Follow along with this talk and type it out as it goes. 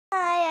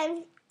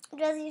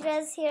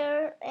Drezzydrez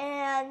here,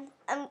 and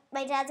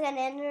my dad's going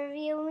to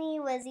interview me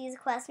with these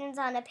questions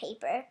on a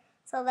paper.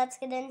 So let's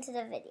get into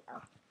the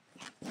video.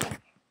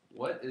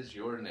 What is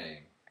your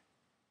name?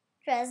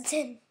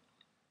 Dresden.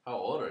 How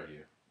old are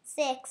you?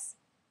 6.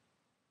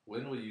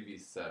 When will you be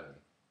 7?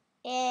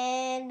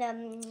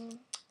 In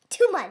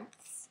 2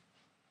 months.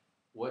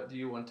 What do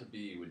you want to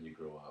be when you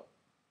grow up?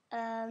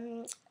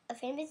 A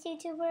famous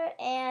YouTuber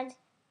and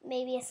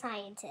maybe a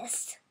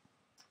scientist.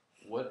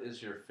 What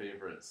is your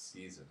favorite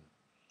season?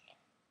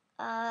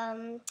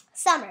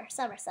 Summer.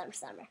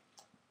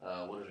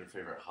 What is your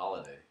favorite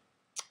holiday?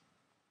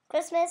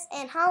 Christmas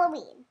and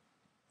Halloween,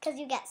 because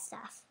you get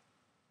stuff.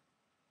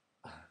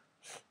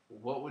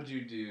 What would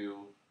you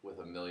do with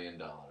 $1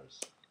 million?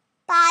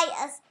 Buy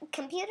a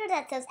computer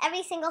that does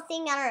every single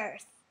thing on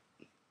Earth.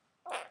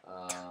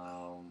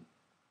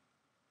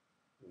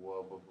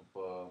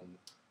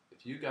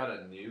 If you got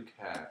a new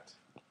cat,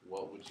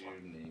 what would you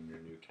name your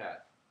new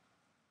cat?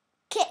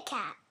 Kit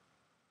Kat.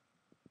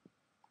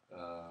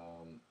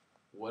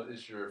 What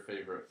is your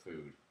favorite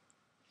food?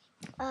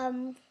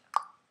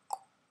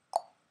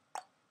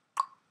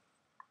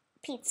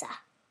 Pizza.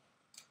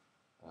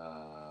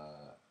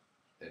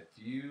 If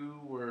you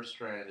were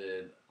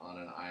stranded on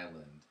an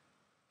island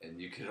and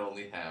you could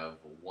only have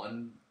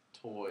one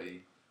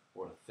toy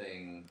or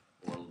thing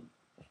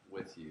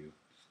with you,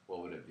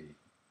 what would it be?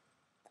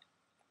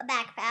 A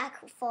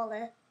backpack full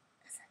of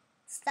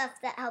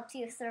stuff that helps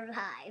you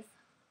survive.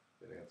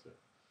 Good answer.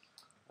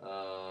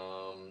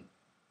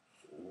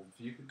 If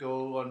you could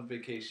go on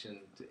vacation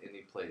to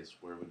any place,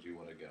 where would you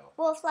want to go?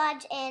 Wolf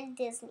Lodge and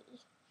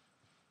Disney.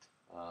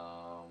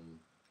 How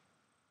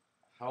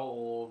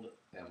old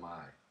am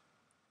I?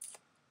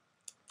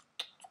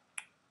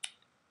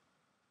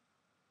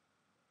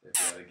 If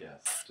you had a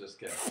guess. Just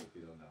guess if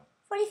you don't know.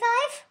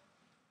 45?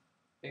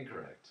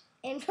 Incorrect.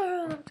 I'm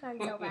trying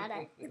so bad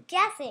at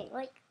guessing.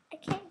 Like, I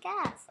can't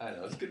guess. I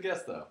know. It's a good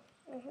guess, though.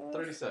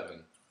 37.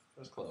 That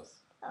was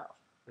close. Oh.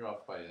 You're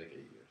off by like 8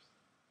 years.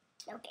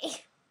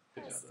 Okay.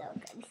 Good That's job,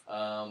 so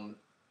good.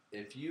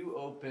 If you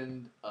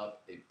opened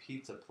up a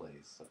pizza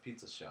place, a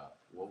pizza shop,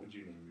 what would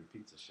you name your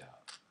pizza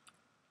shop?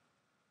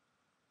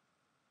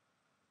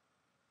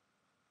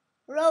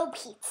 Row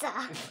pizza.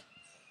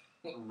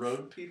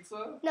 Road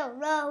pizza? No,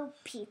 row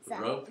pizza.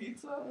 Row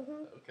pizza?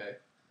 Mm-hmm. Okay.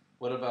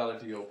 What about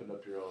if you opened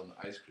up your own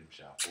ice cream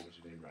shop? What would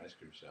you name your ice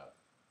cream shop?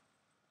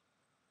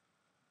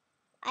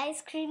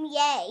 Ice cream,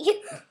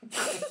 yay.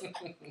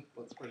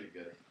 That's pretty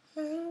good.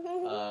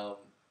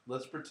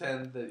 Let's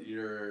pretend that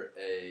you're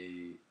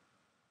a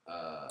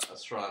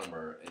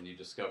astronomer and you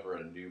discover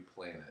a new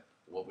planet.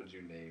 What would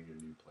you name your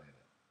new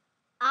planet?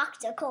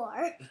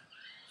 Octocore.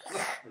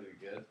 That's pretty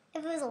good.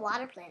 If it was a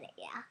water planet,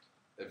 yeah.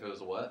 If it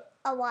was a what?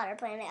 A water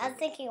planet. I was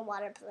thinking a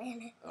water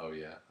planet. Oh,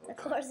 yeah. Okay. Of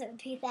course it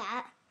would be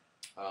that.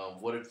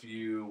 What if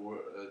you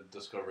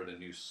discovered a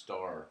new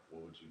star?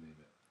 What would you name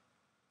it?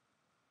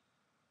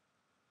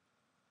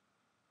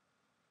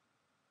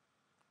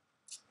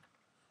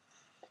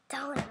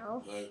 Don't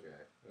know. Okay.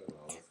 Oh,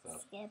 well, that's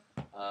tough. Skip.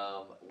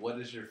 What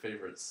is your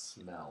favorite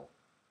smell?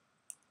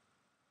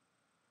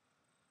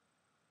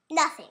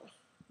 Nothing.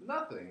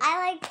 Nothing.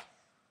 I like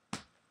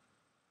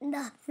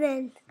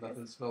nothing.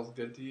 Nothing smells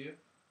good to you?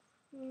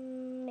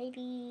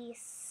 Maybe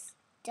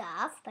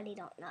stuff, but I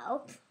don't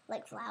know.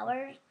 Like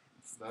flowers.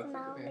 That's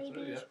Smell, a good answer.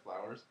 maybe. Yeah,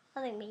 flowers.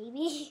 I think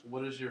maybe.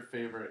 What is your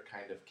favorite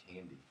kind of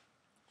candy?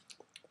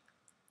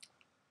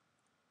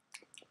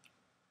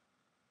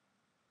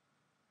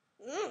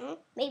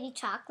 Maybe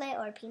chocolate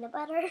or peanut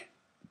butter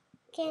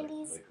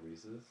candies. Like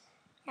Reese's?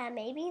 Yeah,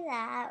 maybe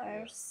that. Or,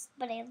 Yeah.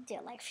 But I do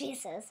like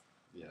Reese's.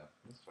 Yeah,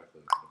 it's chocolate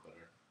and peanut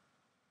butter.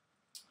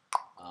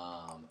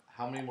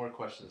 How many more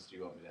questions do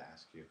you want me to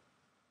ask you?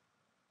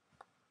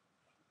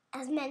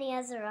 As many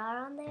as there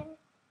are on there.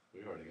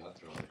 We've already gone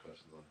through all the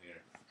questions on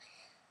here.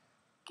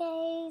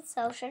 Okay,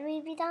 so should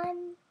we be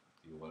done?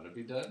 You want to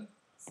be done?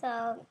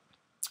 So,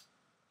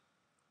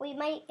 we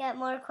might get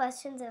more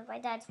questions if my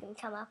dad can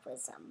come up with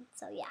some.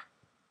 So, yeah,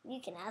 you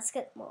can ask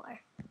it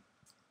more.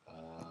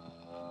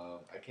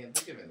 I can't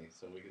think of any,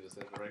 so we can just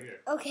end it right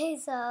here. Okay,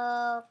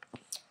 so,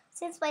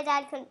 since my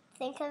dad couldn't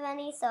think of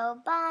any, so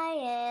bye,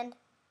 and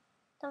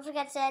don't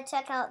forget to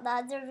check out the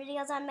other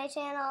videos on my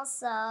channel.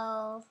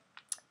 So,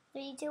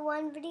 3, 2,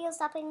 1, video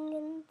stopping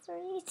in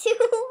 3, 2,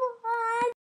 1.